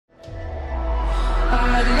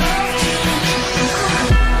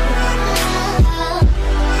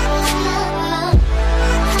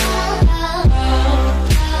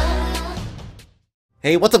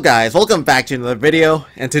Hey, what's up guys? Welcome back to another video,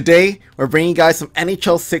 and today we're bringing you guys some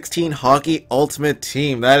NHL 16 Hockey Ultimate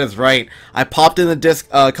Team. That is right. I popped in the disc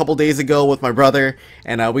a couple days ago with my brother,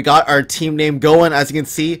 and we got our team name going. As you can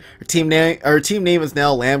see, our team name is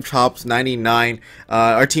now Lamb Chops 99.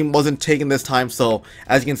 Our team wasn't taken this time, so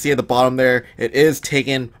as you can see at the bottom there, it is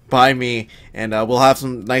taken by me, and we'll have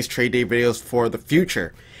some nice trade day videos for the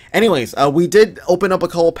future. Anyways, we did open up a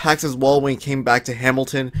couple packs as well when we came back to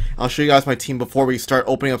Hamilton. I'll show you guys my team before we start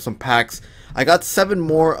opening up some packs. I got 7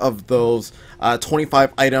 more of those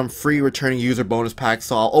 25 item free returning user bonus packs,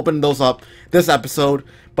 so I'll open those up this episode.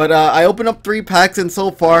 But I opened up 3 packs, and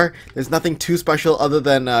so far there's nothing too special other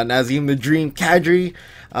than Nazem the Dream Kadri.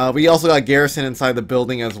 We also got Garrison inside the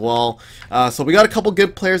building as well. So we got a couple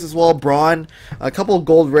good players as well. Braun, a couple of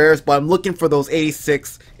gold rares, but I'm looking for those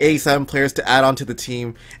 86, 87 players to add onto the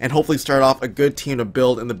team and hopefully start off a good team to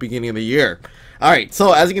build in the beginning of the year. Alright,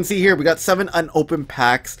 so as you can see here, we got 7 unopened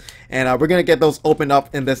packs, and we're going to get those opened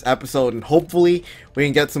up in this episode, and hopefully we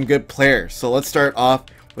can get some good players. So let's start off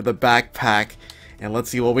with a backpack, and let's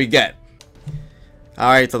see what we get.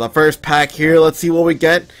 Alright, so the first pack here, let's see what we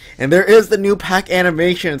get. And there is the new pack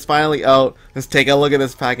animation. It's finally out. Let's take a look at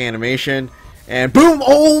this pack animation. And boom!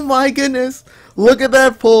 Oh my goodness! Look at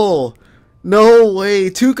that pull! No way!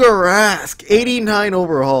 Tuukka Rask, 89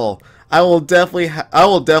 overall. I will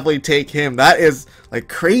definitely take him. That is like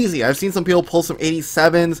crazy. I've seen some people pull some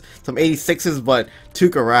 87s, some 86s, but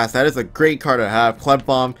Tuukka Rask, that is a great card to have.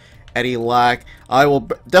 Klebomb, Eddie Lack. I will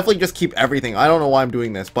definitely just keep everything. I don't know why I'm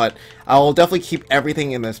doing this, but I will definitely keep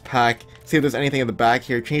everything in this pack. See if there's anything in the back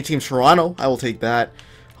here. Change team Toronto. I will take that.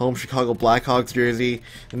 Home Chicago Blackhawks jersey.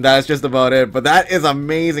 And that's just about it. But that is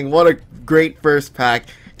amazing. What a great first pack.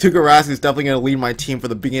 Tuukka Rask is definitely going to lead my team for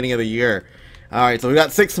the beginning of the year. Alright, so we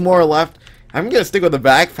got 6 more left. I'm going to stick with the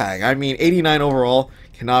backpack. I mean, 89 overall.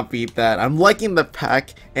 Cannot beat that. I'm liking the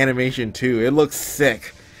pack animation too. It looks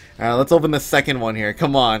sick. Alright, let's open the second one here.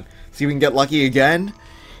 Come on. See if we can get lucky again.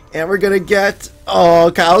 And we're going to get, oh,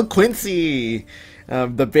 Kyle Quincy.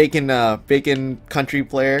 The Bacon Country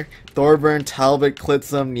player. Thorburn, Talbot,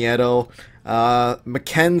 Klitzum, Nieto.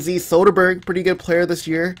 Mackenzie Soderberg, pretty good player this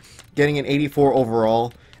year. Getting an 84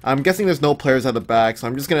 overall. I'm guessing there's no players at the back, so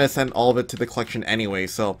I'm just going to send all of it to the collection anyway.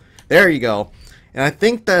 So, there you go. And I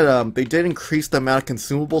think that they did increase the amount of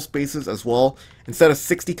consumable spaces as well. Instead of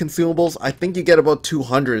 60 consumables, I think you get about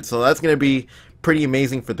 200. So that's going to be pretty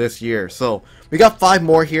amazing for this year. So we got 5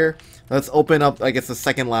 more here. Let's open up, I guess, the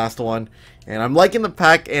second last one. And I'm liking the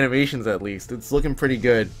pack animations at least. It's looking pretty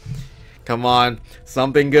good. Come on.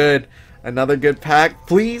 Something good. Another good pack,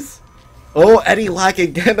 please. Oh, Eddie Lack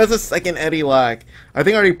again. That's a second Eddie Lack. I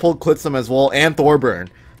think I already pulled Klitzum as well, and Thorburn.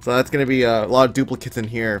 So that's going to be a lot of duplicates in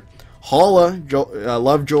here. Holla,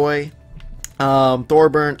 Lovejoy,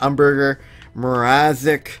 Thorburn, Umberger,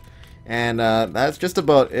 Mrazek, and that's just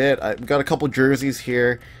about it. I've got a couple jerseys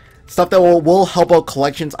here. Stuff that will help out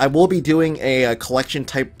collections. I will be doing a collection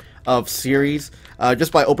type of series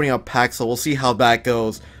just by opening up packs, so we'll see how that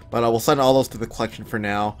goes. But I will send all those to the collection for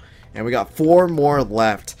now. And we got 4 more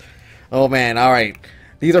left. Oh man, alright.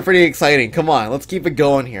 These are pretty exciting. Come on, let's keep it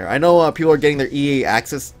going here. I know people are getting their EA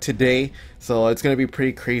access today, so it's going to be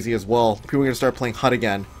pretty crazy as well. People are going to start playing HUD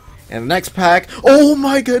again. And the next pack, oh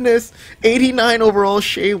my goodness, 89 overall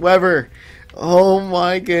Shea Weber. Oh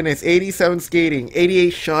my goodness, 87 skating, 88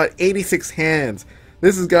 shot, 86 hands.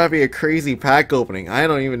 This is going to be a crazy pack opening. I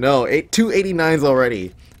don't even know. 2 89s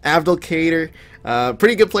already. Abdelkader,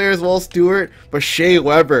 pretty good player as well, Stewart, but Shea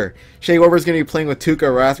Weber. Shea Weber's going to be playing with Tuukka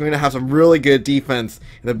Rask. We're going to have some really good defense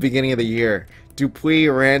in the beginning of the year. Dupuis,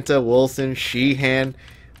 Ranta, Wilson, Sheehan.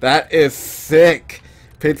 That is sick.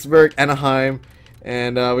 Pittsburgh, Anaheim,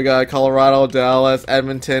 and we got Colorado, Dallas,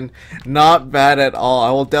 Edmonton. Not bad at all. I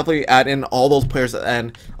will definitely add in all those players at the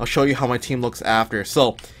end. I'll show you how my team looks after.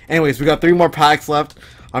 So, anyways, we got 3 more packs left.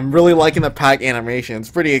 I'm really liking the pack animation. It's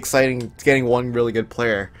pretty exciting getting one really good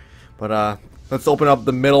player. But let's open up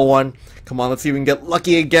the middle one. Come on, let's see if we can get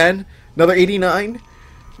lucky again. Another 89.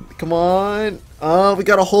 Come on. We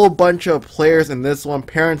got a whole bunch of players in this one.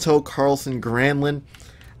 Parenteau, Carlson, Granlund.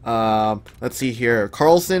 Let's see here.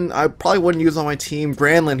 Carlson, I probably wouldn't use on my team.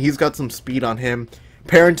 Granlund, he's got some speed on him.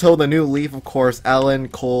 Parenteau, the new Leaf, of course. Allen,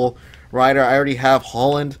 Cole, Ryder. I already have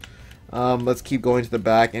Holland. Let's keep going to the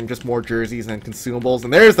back, and just more jerseys and consumables.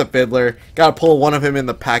 And there's the Fiddler. Gotta pull one of him in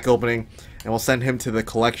the pack opening, and we'll send him to the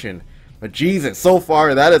collection. But Jesus, so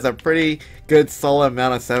far that is a pretty good solid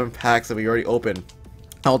amount of 7 packs that we already opened.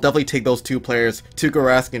 I'll definitely take those 2 players, Tuukka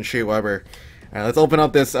Rask and Shea Weber. Alright, let's open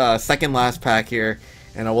up this second last pack here,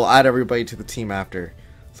 and I will add everybody to the team after.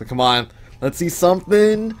 So come on, let's see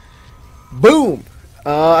something. Boom!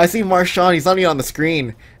 I see Marchand. He's not even on the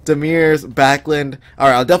screen. Demers, Backlund.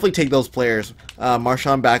 Alright, I'll definitely take those players.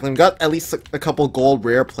 Marchand, Backlund. Got at least a couple gold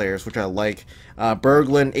rare players, which I like.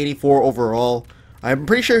 Berglund, 84 overall. I'm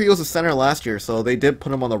pretty sure he was a center last year, so they did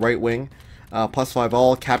put him on the right wing. +5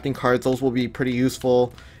 all. Captain cards, those will be pretty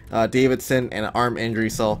useful. Davidson, and an arm injury,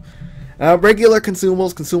 so... regular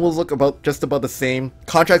consumables. Consumables look just about the same.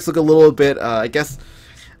 Contracts look a little bit, I guess...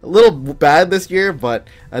 a little bad this year, but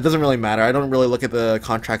it doesn't really matter. I don't really look at the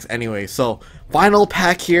contracts anyway. So, final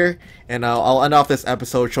pack here, and I'll end off this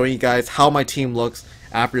episode showing you guys how my team looks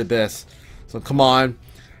after this. So, come on.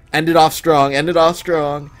 End it off strong. End it off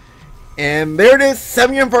strong. And there it is.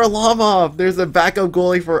 Semyon Varlamov. There's a backup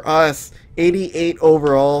goalie for us. 88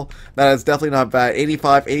 overall. That is definitely not bad.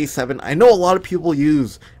 85, 87. I know a lot of people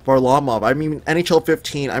use Varlamov. I mean, NHL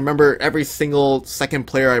 15. I remember every single second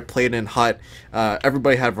player I played in HUT,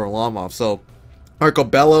 everybody had Varlamov. So, Marco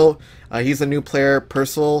Bello, he's a new player.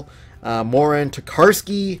 Purcell, Morin,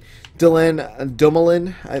 Tokarski, Dylan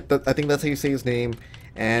Dumoulin. I think that's how you say his name.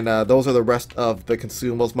 And those are the rest of the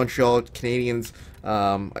consumables. Montreal Canadiens,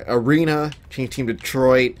 Arena, change team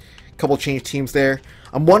Detroit. Couple change teams there.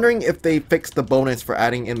 I'm wondering if they fixed the bonus for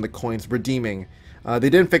adding in the coins, redeeming. They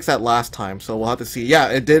didn't fix that last time, so we'll have to see. Yeah,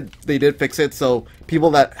 it did. They did fix it, so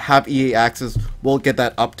people that have EA access will get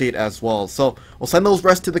that update as well. So we'll send those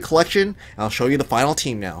rest to the collection, and I'll show you the final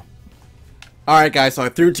team now. Alright guys, so I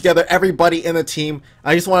threw together everybody in the team.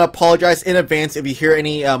 I just want to apologize in advance if you hear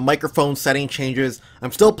any microphone setting changes.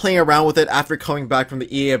 I'm still playing around with it after coming back from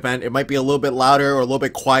the EA event. It might be a little bit louder or a little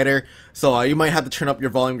bit quieter, so you might have to turn up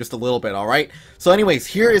your volume just a little bit, alright? So anyways,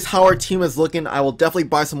 here is how our team is looking. I will definitely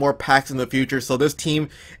buy some more packs in the future, so this team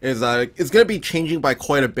is going to be changing by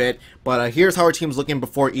quite a bit, but here's how our team's looking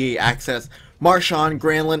before EA access. Marchand,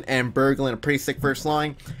 Granlund, and Berglund, a pretty sick first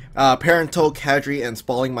line. Parenteau, Kadri, and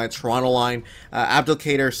Spalling, my Toronto line.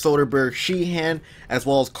 Abdelkader, Soderberg, Sheehan, as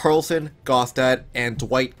well as Carlson, Gostad, and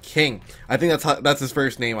Dwight King. I think that's his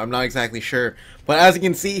first name. I'm not exactly sure. But as you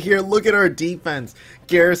can see here, look at our defense.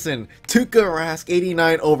 Garrison, Tuukka Rask,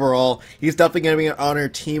 89 overall. He's definitely going to be on our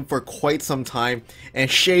team for quite some time.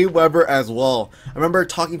 And Shea Weber as well. I remember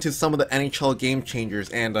talking to some of the NHL game changers,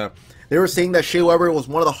 and they were saying that Shea Weber was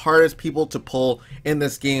one of the hardest people to pull in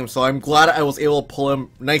this game, so I'm glad I was able to pull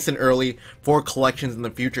him nice and early for collections in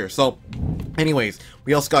the future. So, anyways,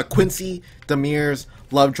 we also got Quincy, Demers,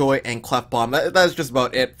 Lovejoy, and Clefbaum. That is just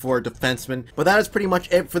about it for defensemen. But that is pretty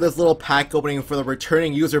much it for this little pack opening for the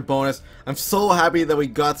returning user bonus. I'm so happy that we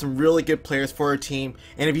got some really good players for our team.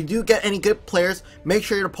 And if you do get any good players, make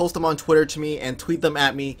sure to post them on Twitter to me and tweet them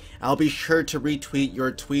at me. I'll be sure to retweet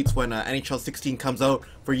your tweets when NHL 16 comes out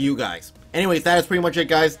for you guys. Anyways, that is pretty much it,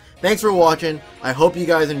 guys. Thanks for watching. I hope you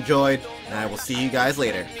guys enjoyed, and I will see you guys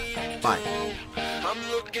later. Bye. I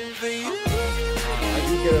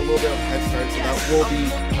do get a little bit of a head start, so that will be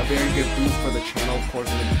a very good boost for the channel, of course,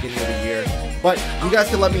 in the beginning of the year. But you guys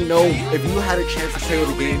can let me know if you had a chance to play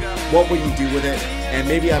with the game, what would you do with it? And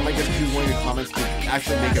maybe I might just choose one of your comments to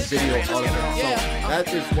actually make a video out of it. So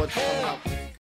that is what's coming up.